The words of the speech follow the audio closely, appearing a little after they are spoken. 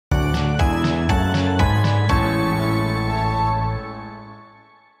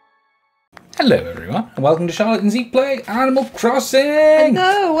Hello everyone, and welcome to Charlotte and Zeke Play Animal Crossing!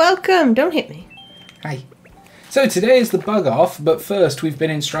 Hello, welcome! Don't hit me. Hi. So today is the bug off, but first we've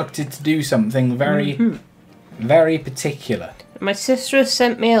been instructed to do something very particular. My sister has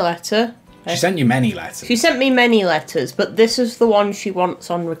sent me a letter. She sent you many letters. She sent me many letters, but this is the one she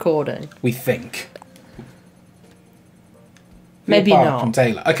wants on recording. We think. Maybe Apart not. From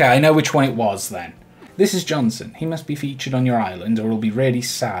Taylor. Okay, I know which one it was then. This is Johnson. He must be featured on your island, or he'll be really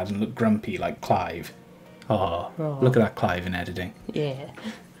sad and look grumpy like Clive. Oh, look at that Clive in editing. Yeah.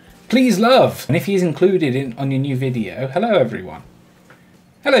 Please love! And if he's included on your new video, hello everyone.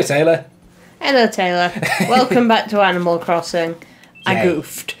 Hello Taylor. Hello, Taylor. Welcome back to Animal Crossing. I Yay.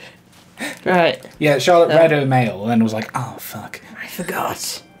 Goofed. Right. Yeah, Charlotte read her mail and then was like, oh fuck. I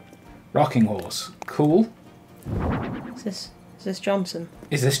forgot. Rocking horse. Cool. Is this Johnson?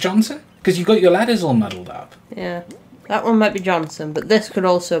 Is this Johnson? Because you got your letters all muddled up. Yeah. That one might be Johnson, but this could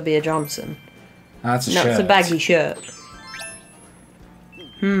also be a Johnson. That's a No, shirt. it's a baggy shirt.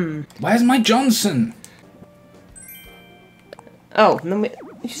 Where's my Johnson? Oh, no,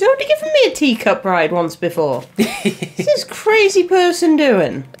 she's already given me a teacup ride once before. What's this crazy person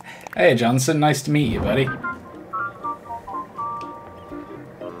doing? Hey Johnson, nice to meet you, buddy.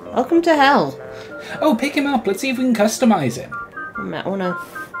 Welcome to hell. Oh, pick him up. Let's see if we can customize him. I want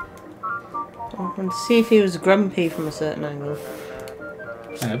to see if he was grumpy from a certain angle.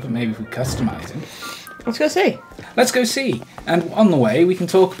 But maybe if we customize him. Let's go see. Let's go see. And on the way, we can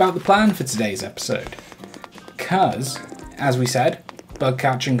talk about the plan for today's episode. Because, as we said, bug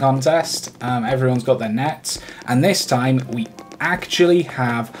catching contest. Everyone's got their nets. And this time, we actually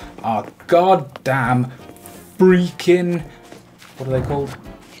have our goddamn freaking... What are they called?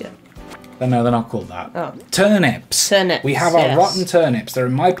 Shit. No, they're not called that. Oh. Turnips. Turnips, We have our yes. rotten turnips. They're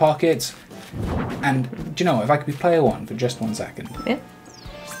in my pockets. And, do you know what? If I could be player one for just 1 second. Yeah.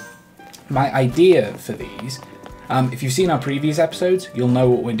 My idea for these, if you've seen our previous episodes, you'll know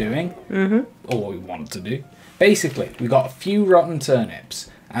what we're doing. Or what we want to do. Basically, we've got a few rotten turnips,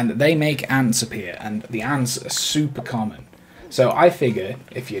 and they make ants appear, and the ants are super common. So I figure,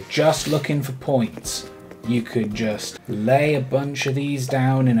 if you're just looking for points, you could just lay a bunch of these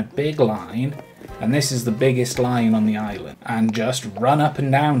down in a big line, and this is the biggest line on the island, and just run up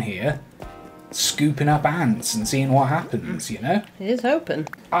and down here, scooping up ants and seeing what happens, you know? It is open.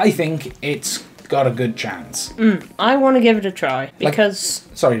 I think it's got a good chance. I want to give it a try because...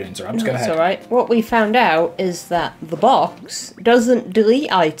 Sorry to interrupt, go That's ahead. alright. What we found out is that the box doesn't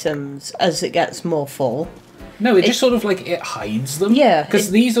delete items as it gets more full. No, it just sort of like, it hides them. Yeah,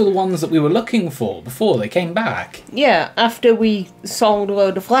 Because these are the ones that we were looking for before they came back. Yeah, after we sold a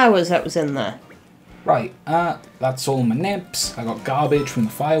load of flowers that was in there. Right, that's all my nips. I got garbage from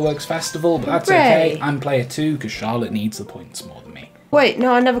the fireworks festival, but that's Hooray. okay. I'm player 2 because Charlotte needs the points more than me. Wait,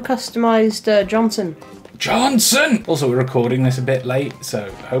 no, I never customised Johnson. Johnson! Also, we're recording this a bit late,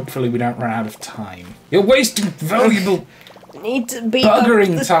 so hopefully we don't run out of time. You're wasting valuable Need to beat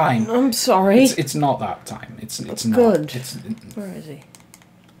buggering up the... time. I'm sorry. It's not that time. It's not. Good. It's, Where is he?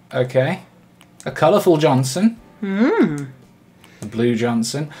 okay. A colourful Johnson. A blue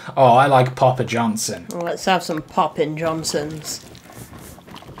Johnson. Oh, I like Papa Johnson. Well, let's have some poppin' Johnsons.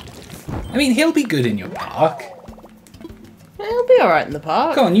 I mean, he'll be good in your park. He'll be alright in the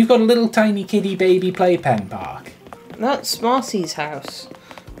park. Come on, you've got a little tiny kiddie baby playpen park. That's Marcy's house.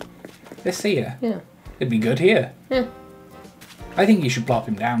 This here. Yeah. It'd be good here. Yeah. I think you should plop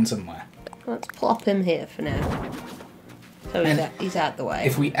him down somewhere. Let's plop him here for now. So he's out the way.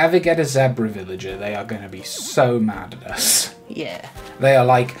 If we ever get a zebra villager, they are going to be so mad at us. Yeah. They are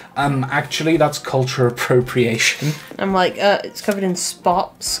like, actually, that's culture appropriation. I'm like, it's covered in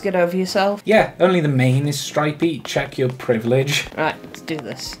spots. Get over yourself. Yeah, only the mane is stripy. Check your privilege. Right, let's do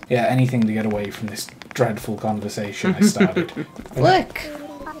this. Yeah, anything to get away from this dreadful conversation I started. Flick.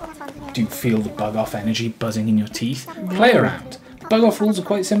 Do you feel the bug-off energy buzzing in your teeth? Play around. Bug-off rules are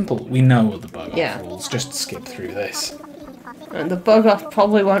quite simple. We know the bug-off rules. Just skip through this. And the bug off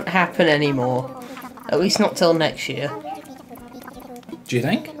probably won't happen anymore. At least not till next year. Do you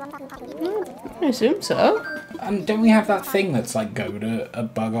think? I assume so. Don't we have that thing that's like go to a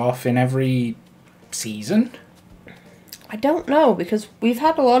bug-off in every season? I don't know, because we've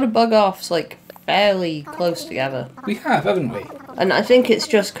had a lot of bug offs like fairly close together. We have, haven't we? And I think it's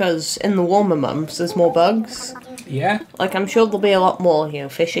just because in the warmer months there's more bugs. Yeah? Like, I'm sure there'll be a lot more,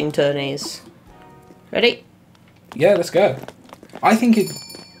 fishing tourneys. Ready? Yeah, let's go. I think it...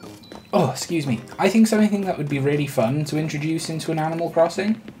 Oh, excuse me. I think something that would be really fun to introduce into an Animal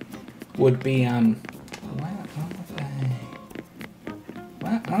Crossing would be,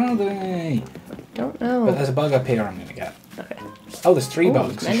 Where are they? Don't know. But there's a bug up here I'm going to get. Okay. Oh, there's 3 Oh,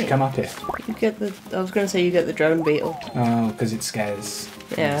 bugs. You many. should come up here. You get the. I was going to say you get the drone beetle. Oh, because it scares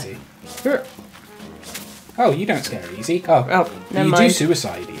Yeah. easy. Sure. Oh, you don't scare easy. Oh, never you mind. do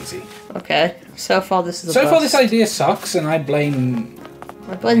suicide easy. Okay. So far, this is a So far, bust. this idea sucks, and I blame.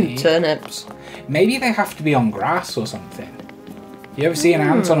 I blame turnips. Maybe they have to be on grass or something. You ever see an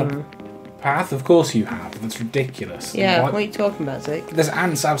ant on a path? Of course you have. That's ridiculous. Yeah. Why- What are you talking about, Zeke? There's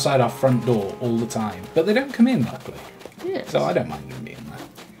ants outside our front door all the time, but they don't come in, luckily. Yes. So I don't mind them being there.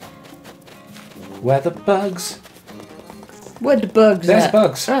 Where the bugs? Where the bugs There's at?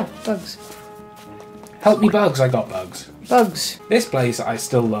 bugs. Oh, bugs. Help me, bugs. I got bugs. Bugs. This place, I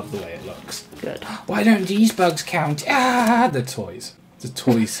still love the way it looks. Good. Why don't these bugs count? Ah, the toys. It's a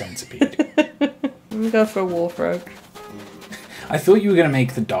toy centipede. Let me go for a wolf roach. I thought you were going to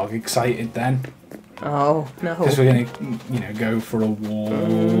make the dog excited then. Oh, no. Because we're going to, go for a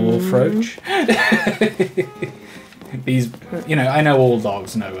wolf roach. These, I know all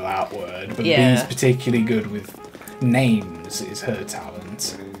dogs know that word, but Yeah. Bee's particularly good with names is her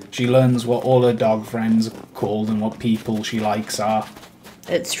talent. She learns what all her dog friends are called and what people she likes are.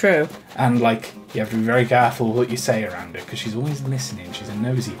 It's true. And, you have to be very careful what you say around her, because she's always listening. She's a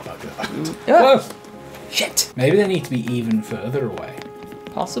nosy bugger. Oh. Whoa! Shit! Maybe they need to be even further away.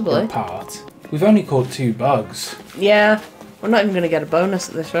 Or Possibly. apart. We've only caught 2 bugs. Yeah. We're not even going to get a bonus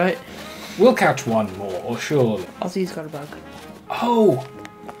at this, right? We'll catch 1 more, surely. Ozzy's got a bug. Oh!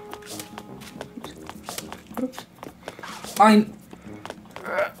 Oops. Mine!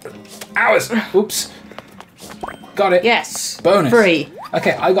 Ours! Oops. Got it. Yes. Bonus. 3.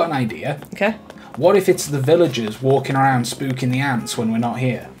 Okay, I got an idea. Okay. What if it's the villagers walking around spooking the ants when we're not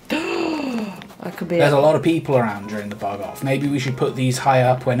here? That could be There's it. a lot of people around during the bug off. Maybe we should put these high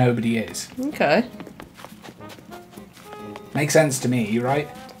up where nobody is. Okay. Makes sense to me, right?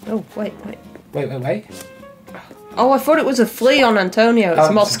 Oh, wait. Wait. Oh, I thought it was a flea on Antonio. It's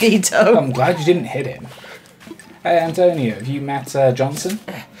a mosquito. I'm glad you didn't hit him. Hey, Antonio, have you met Johnson?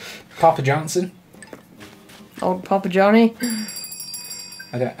 Papa Johnson? Old Papa Johnny.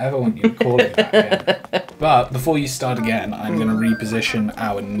 I don't ever want you to call him that again. But before you start again, I'm going to reposition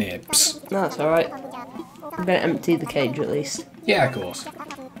our nibs. No, that's alright. I'm going to empty the cage at least. Yeah, of course.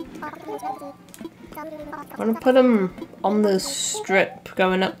 I'm going to put them on the strip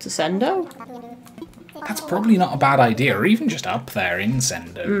going up to Sendo. That's probably not a bad idea, or even just up there in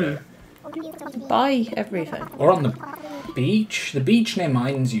Sendo. Buy everything. Or on the beach. The beach near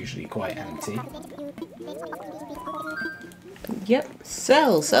mine's usually quite empty. Yep.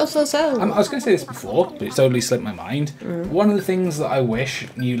 Sell. I was going to say this before, but it's totally slipped my mind. One of the things that I wish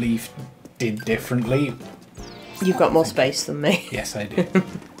New Leaf did differently... You've got more space than me. Yes, I do.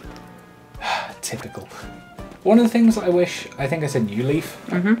 Typical. One of the things that I think I said New Leaf,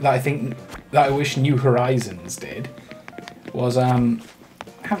 that I wish New Horizons did, was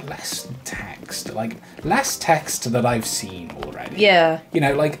have less text. Less text that I've seen already. Yeah.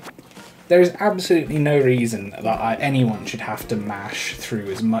 There is absolutely no reason that anyone should have to mash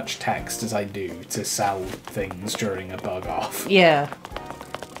through as much text as I do to sell things during a bug off. Yeah.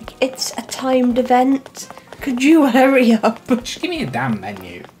 It's a timed event. Could you hurry up? Just give me a damn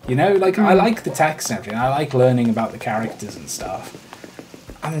menu. I like the text and everything. I like learning about the characters and stuff.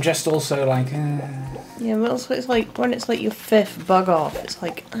 I'm just also Yeah, but also it's when it's your 5th bug off, it's I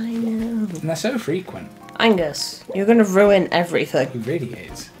know. And they're so frequent. Angus, you're going to ruin everything. It really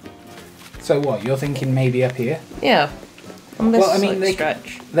is. So what, you're thinking maybe up here? Yeah. On this they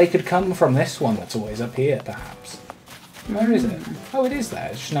stretch. They could come from this one that's always up here, perhaps. Where is it? Oh, it is there.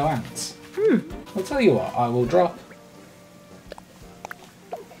 It's just no ants. I'll tell you what, I will drop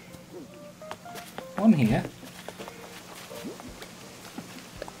one here.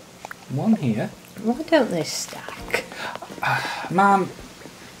 One here. Why don't they stack? Ma'am,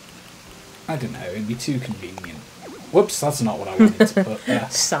 I don't know, it'd be too convenient. Whoops, that's not what I wanted to put there.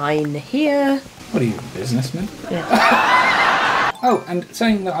 Sign here. What are you, a businessman? Yeah. Oh, and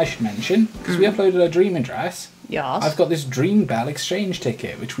something that I should mention, because we uploaded our dream address, Yes. I've got this Dream Bell exchange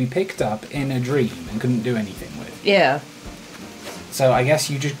ticket, which we picked up in a dream and couldn't do anything with. Yeah. So I guess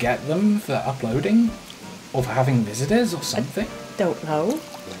you just get them for uploading? Or for having visitors or something? Don't know.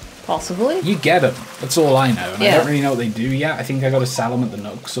 Possibly. You get them, that's all I know, and I Yeah. don't really know what they do yet. I think I got to sell them at the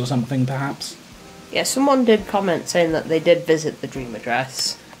Nooks or something, perhaps. Yeah, someone did comment saying that they did visit the dream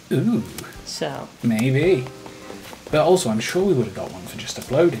address. Ooh, So. maybe. But also, I'm sure we would have got one for just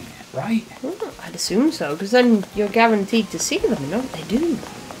uploading it, right? I'd assume so, because then you're guaranteed to see them, you know what they do.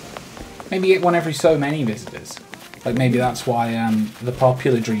 Maybe get one every so many visitors. Maybe that's why the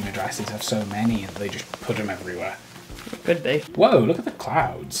popular dream addresses have so many and they just put them everywhere. Could be. Whoa, look at the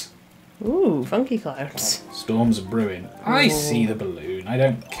clouds. Ooh, funky clouds. Storms are brewing. I see the balloon. I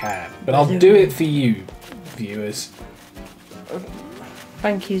don't care. But I'll do it for you, viewers.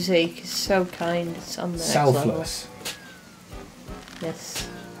 Thank you, Zeke. It's so kind. It's on the next Selfless. level. Miss.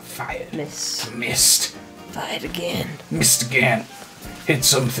 Fired. Miss. Missed. Fired again. Missed again. Hit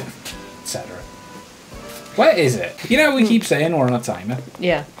something. Etc. Where is it? You know, we keep saying we're on a timer.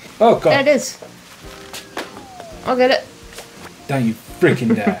 Yeah. Oh, God. There it is. I'll get it. Don't you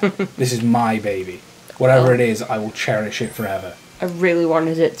freaking dare. This is my baby. Whatever it is, I will cherish it forever. I really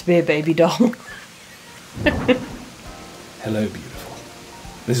wanted it to be a baby doll. Hello, beautiful.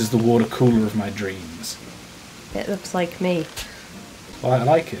 This is the water cooler of my dreams. It looks like me. Well, I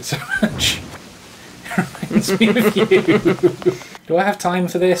like it so much. It reminds me of you. Do I have time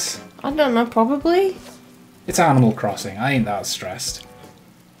for this? I don't know, probably. It's Animal Crossing. I ain't that stressed.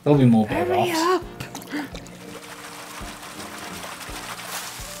 There'll be more bug Hurry offs. up.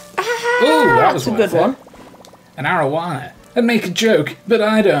 Ooh, that was That's a worth good one. An arowana. I'd make a joke, but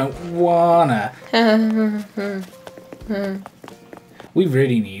I don't wanna. We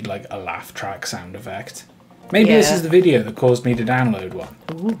really need like a laugh track sound effect. Maybe this Yeah. is the video that caused me to download one.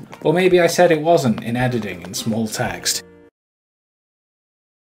 Ooh. Or maybe I said it wasn't in editing in small text.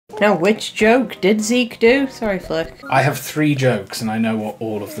 Now, which joke did Zeke do? Sorry, Flick. I have 3 jokes and I know what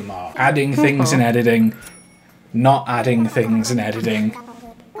all of them are. Adding things in editing, not adding things in editing.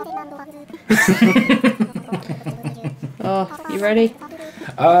 Oh, you ready?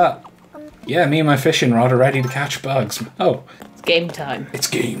 Yeah, me and my fishing rod are ready to catch bugs. Oh, It's game time. it's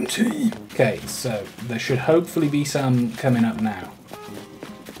game time. Okay, so there should hopefully be some coming up now.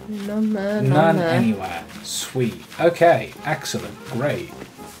 None there, None there. anywhere. Sweet. Okay, excellent. Great.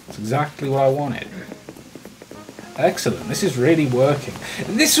 That's exactly what I wanted. Excellent. This is really working.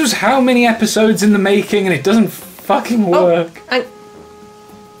 This was how many episodes in the making and it doesn't fucking work.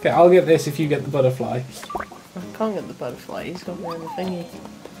 Okay, I'll get this if you get the butterfly. I can't get the butterfly. He's got me on the thingy.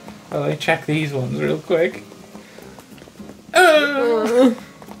 Well, let me check these ones real quick.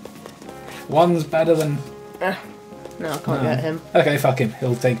 One's better than... No, I can't get him. Okay, fuck him.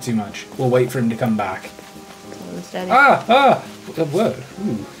 He'll take too much. We'll wait for him to come back. Slow and steady. Ah! A word.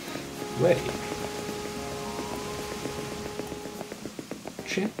 Ooh. Wait.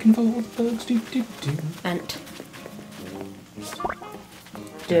 Checking for bugs. Do. Ant.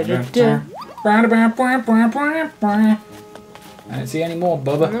 Da-da-da. I don't see any more,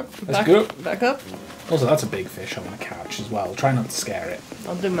 Bubba. Nope, Let's go. Back up. Also, that's a big fish I want to catch as well. Try not to scare it.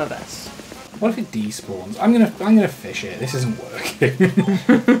 I'll do my best. What if it despawns? I'm gonna fish it. This isn't working.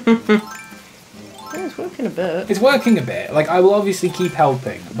 Yeah, it's working a bit. It's working a bit. Like, I will obviously keep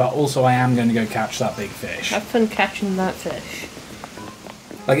helping, but also I am going to go catch that big fish. Have fun catching that fish.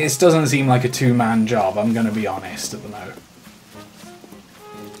 Like, it doesn't seem like a 2-man job, I'm going to be honest at the moment.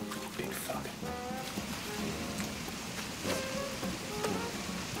 Big fuck.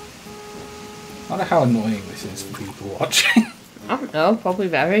 I wonder how annoying this is for people watching. I don't know, probably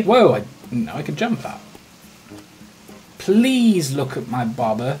very. Whoa, I didn't know I could jump that. Please look at my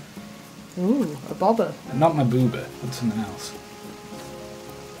bobber. Ooh, a bobber. Not my boober, that's something else.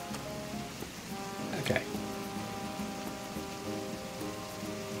 Okay.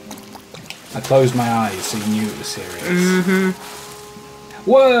 I closed my eyes so you knew it was serious. Mm-hmm.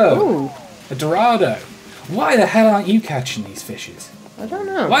 Whoa! Ooh, A Dorado! Why the hell aren't you catching these fishes? I don't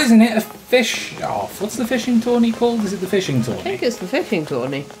know. Why isn't it a fish off? What's the fishing tourney called? Is it the fishing I think tourney? it's the fishing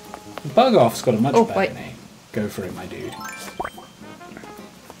tourney. Bug off's got a much Oh, better wait. name. Go for it, my dude.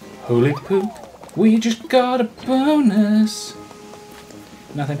 Holy poop, we just got a bonus.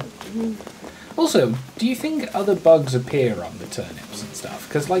 Nothing. Also, do you think other bugs appear on the turnips and stuff?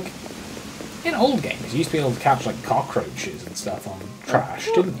 Because, like, in old games, you used to be able to catch, like, cockroaches and stuff on trash,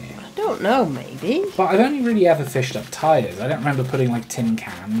 didn't you? I don't know, maybe. But I've only really ever fished up tyres. I don't remember putting, like, tin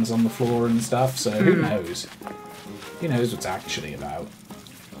cans on the floor and stuff, so who knows? Who knows what's actually about?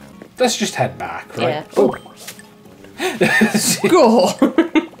 Let's just head back, right? Yeah. Oh. Go!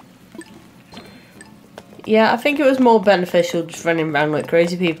 Yeah, I think it was more beneficial just running around like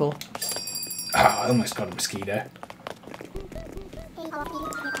crazy people. Ah, I almost got a mosquito.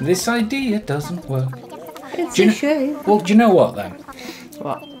 This idea doesn't work. It's Do you a kn- shame. Well, do you know what, then?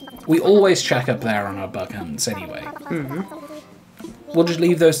 What? We always check up there on our bug hunts anyway. We'll just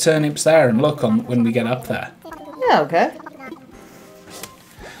leave those turnips there and look on when we get up there. Yeah, okay.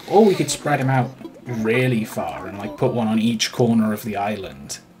 Or we could spread them out really far and like put one on each corner of the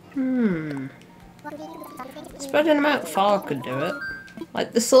island. Spreading them out far could do it.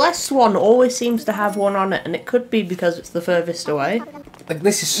 Like, the Celeste one always seems to have one on it, and it could be because it's the furthest away. Like,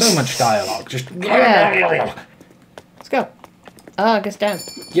 this is so much dialogue. Just... Yeah. Let's go. Oh, I guess down.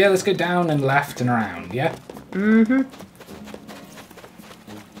 Yeah, let's go down and left and around, yeah? Mm-hmm.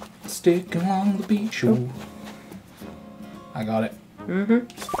 Stick along the beach shore. I got it. Mm-hmm.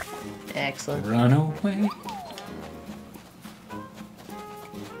 Excellent. Run away.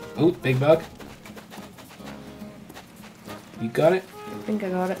 Oh, big bug. You got it? I think I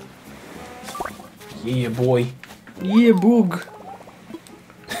got it. Yeah, boy. Yeah, bug.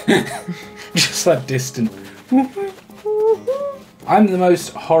 Just that distant. I'm the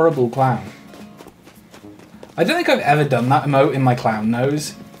most horrible clown. I don't think I've ever done that emote in my clown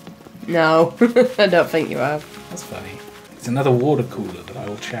nose. No, I don't think you have. That's funny. It's another water cooler that I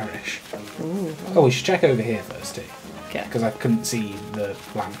will cherish. Ooh. Oh, we should check over here first too. Okay. Because I couldn't see the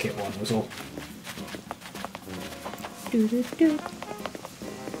blanket one was all. Doo-doo-doo.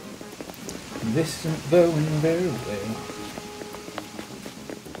 This isn't going very well.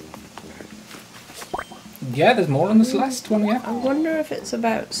 Yeah, there's more on this last one, yeah. I wonder if it's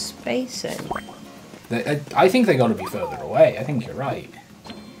about spacing. I think they got to be further away. I think you're right.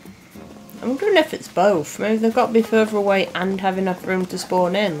 I'm wondering if it's both. Maybe they've got to be further away and have enough room to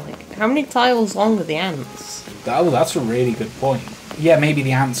spawn in. Like, how many tiles long are the ants? Oh, that's a really good point. Yeah, maybe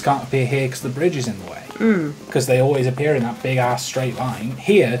the ants can't appear here because the bridge is in the way. Because they always appear in that big ass straight line.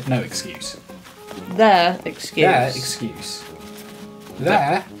 Here, no excuse. There, excuse. There, excuse.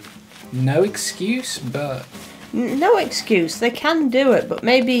 There, no excuse, but... No excuse. They can do it, but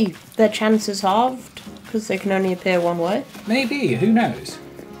maybe their chances halved because they can only appear one way. Maybe, who knows?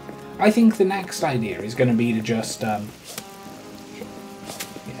 I think the next idea is going to be to just... Yeah,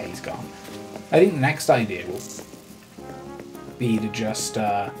 he's gone. I think the next idea will be to just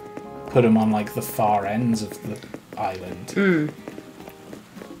put them on like the far ends of the island.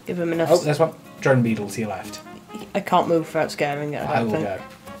 Give them enough. Oh, there's one. Drone beetle to your left. I can't move without scaring it. I will go.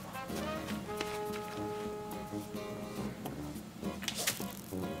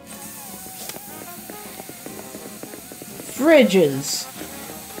 Fridges.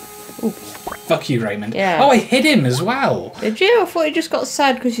 Ooh. Fuck you, Raymond. Yeah. Oh, I hit him as well. Did you? I thought he just got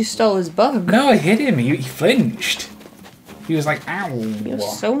sad because you stole his bug. No, I hit him. He flinched. He was like, ow. You're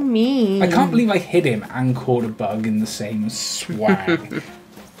so mean. I can't believe I hit him and caught a bug in the same swag.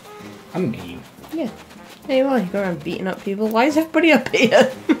 I'm mean. Yeah. There you are. You go around beating up people. Why is everybody up here?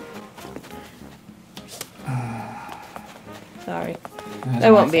 Sorry.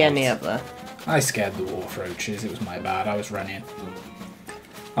 There won't be any up there. I scared the wharf roaches. It was my bad. I was running.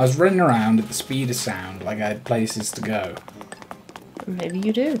 I was running around at the speed of sound like I had places to go. Maybe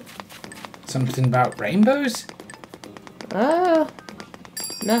you do. Something about rainbows? No.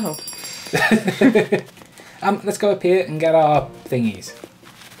 Let's go up here and get our thingies.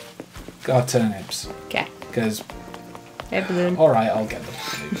 Get our turnips. Okay. Because... Hey, balloon. Alright, I'll get them.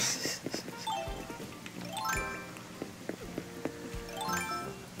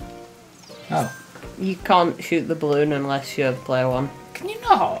 Oh. You can't shoot the balloon unless you're player one. Can you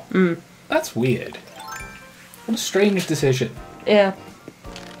not? That's weird. What a strange decision. Yeah.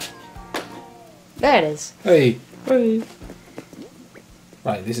 There it is. Hey. Hey.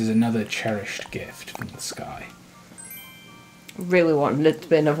 Right, this is another cherished gift from the sky. Really wanted it to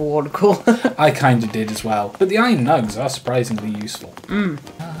be another water cooler. I kind of did as well. But the iron nugs are surprisingly useful.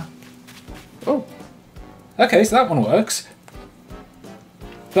 Oh. Okay, so that one works.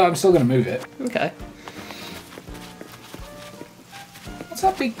 But I'm still going to move it. Okay. What's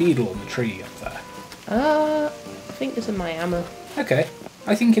that big beetle on the tree up there? I think it's in my ammo. Okay.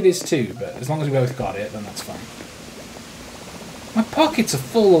 I think it is too, but as long as we both got it, then that's fine. My pockets are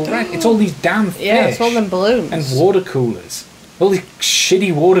full already. It's all these damn fish. Yeah, it's all them balloons. And water coolers. All these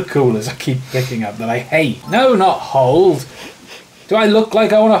shitty water coolers I keep picking up that I hate. No, not hold. Do I look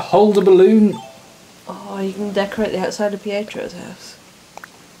like I want to hold a balloon? Oh, you can decorate the outside of Pietro's house.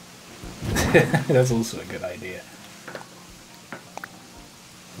 That's also a good idea.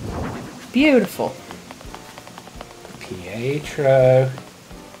 Beautiful. Pietro.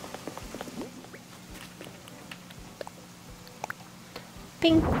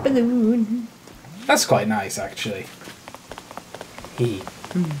 Pink balloon. That's quite nice, actually.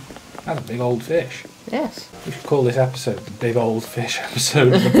 That's a big old fish. Yes. We should call this episode the Big Old Fish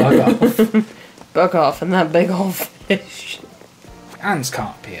episode of the Bug Off. Bug off and that big old fish. Ants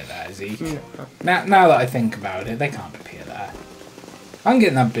can't appear there, Zeke. No. Now that I think about it, they can't appear there. I'm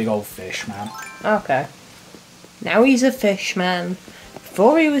getting that big old fish, man. Okay. Now he's a fish man.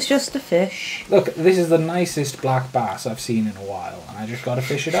 Before he was just a fish. Look, this is the nicest black bass I've seen in a while, and I just gotta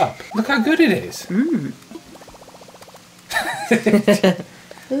fish it up. Look how good it is.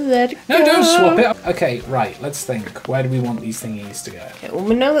 Let it go. No, don't swap it. Okay, right, let's think. Where do we want these thingies to go? Okay, well,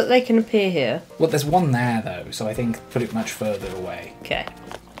 we know that they can appear here. Well, there's one there, though, so I think put it much further away. Okay.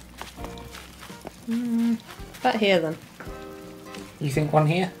 About here, then. You think one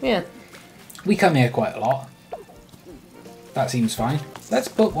here? Yeah. We come here quite a lot. That seems fine. Let's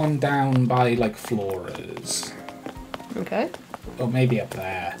put one down by, like, Flora's. Okay. Or maybe up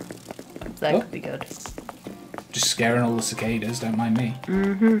there. That could be good. Just scaring all the cicadas, don't mind me.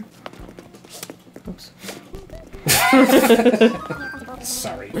 Oops.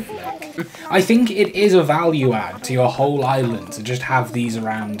 Sorry, Flick. I think it is a value add to your whole island to just have these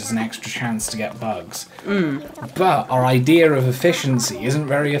around as an extra chance to get bugs. But our idea of efficiency isn't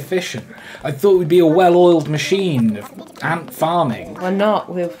very efficient. I thought we'd be a well-oiled machine of ant farming. We're not.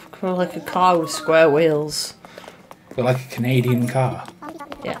 We're like a car with square wheels. We're like a Canadian car.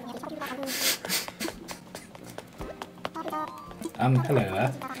 Yeah. Hello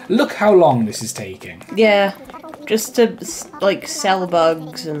there. Look how long this is taking. Yeah. Just to, like, sell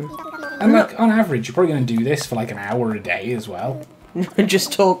bugs and... And, like, on average, you're probably going to do this for, like, an hour a day as well.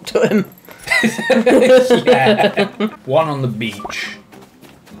 just talk to him. Yeah. One on the beach.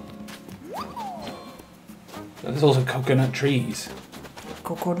 There's also coconut trees.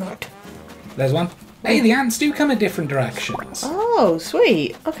 Coconut. There's one. Hey, the ants do come in different directions. Oh,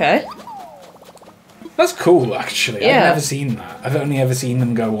 sweet. Okay. That's cool, actually. Yeah. I've never seen that. I've only ever seen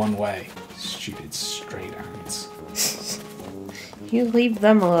them go one way. Stupid straight ants. You leave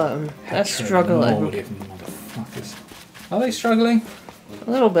them alone. They're struggling. Heteronormative motherfuckers. Are they struggling?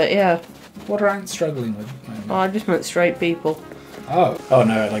 A little bit, yeah. What are ants struggling with at the moment? Oh, I just meant straight people. Oh. Oh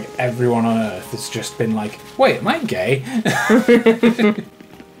no, like everyone on Earth has just been like, wait, am I gay? I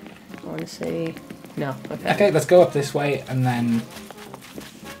want to see... No, okay. Okay, let's go up this way and then...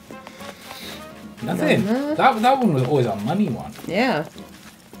 Nothing. That one was always our money one. Yeah.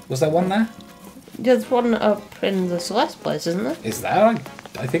 Was there one there? There's one up in the Celeste place, isn't there? Is there?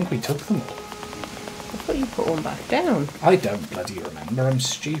 I think we took them all. I thought you put one back down. I don't bloody remember. I'm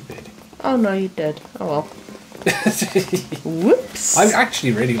stupid. Oh no, you did. Oh well. Whoops. I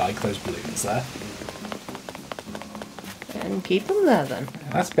actually really like those balloons there. And keep them there then.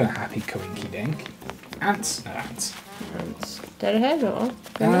 That's been a happy coinky dink. Ants? No, ants. Ants. Dead ahead or?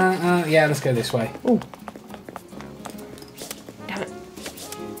 Yeah, let's go this way. Ooh. Damn it.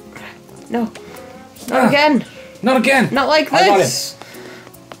 No. Not again. Not again! Not like I got this. him.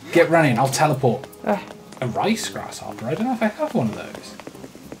 Get running, I'll teleport. A rice grasshopper? I don't know if I have one of those.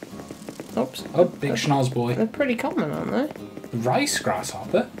 Oops. Oh, big schnoz boy. They're pretty common, aren't they? Rice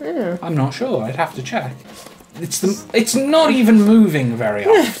grasshopper? Yeah. I'm not sure, I'd have to check. It's not even moving very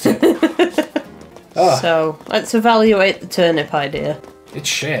often. So, let's evaluate the turnip idea. It's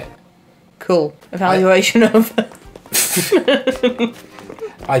shit. Cool. Evaluation of...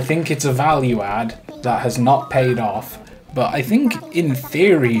 I think it's a value add that has not paid off, but I think in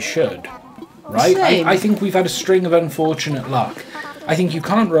theory should. Right? Same. I think we've had a string of unfortunate luck. I think you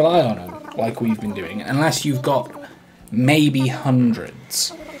can't rely on them like we've been doing unless you've got maybe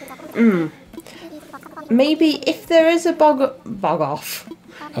hundreds. Maybe if there is a bog off.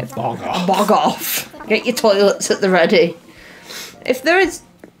 A bog off. Bog off. Get your toilets at the ready. If there is...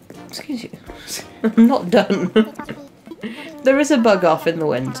 Excuse you. I'm not done. There is a bug off in the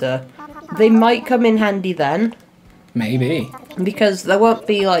winter. They might come in handy then. Maybe. Because there won't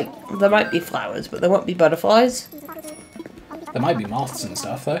be, like... There might be flowers, but there won't be butterflies. There might be moths and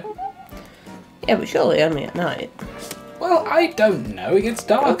stuff, though. Yeah, but surely only at night. Well, I don't know. It gets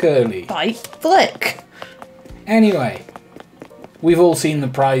dark early. Bite, flick. Anyway, we've all seen the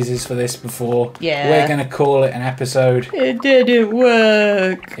prizes for this before. Yeah. We're going to call it an episode. It didn't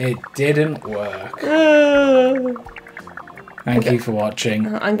work. It didn't work. Thank you for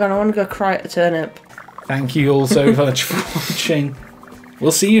watching. I want to go cry at a turnip. Thank you all so much for watching.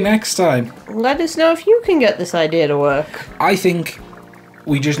 We'll see you next time. Let us know if you can get this idea to work. I think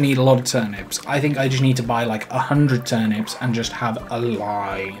we just need a lot of turnips. I think I just need to buy like 100 turnips and just have a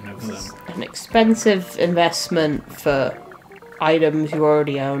line of them. An expensive investment for items you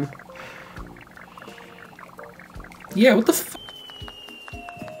already own. Yeah, what the f...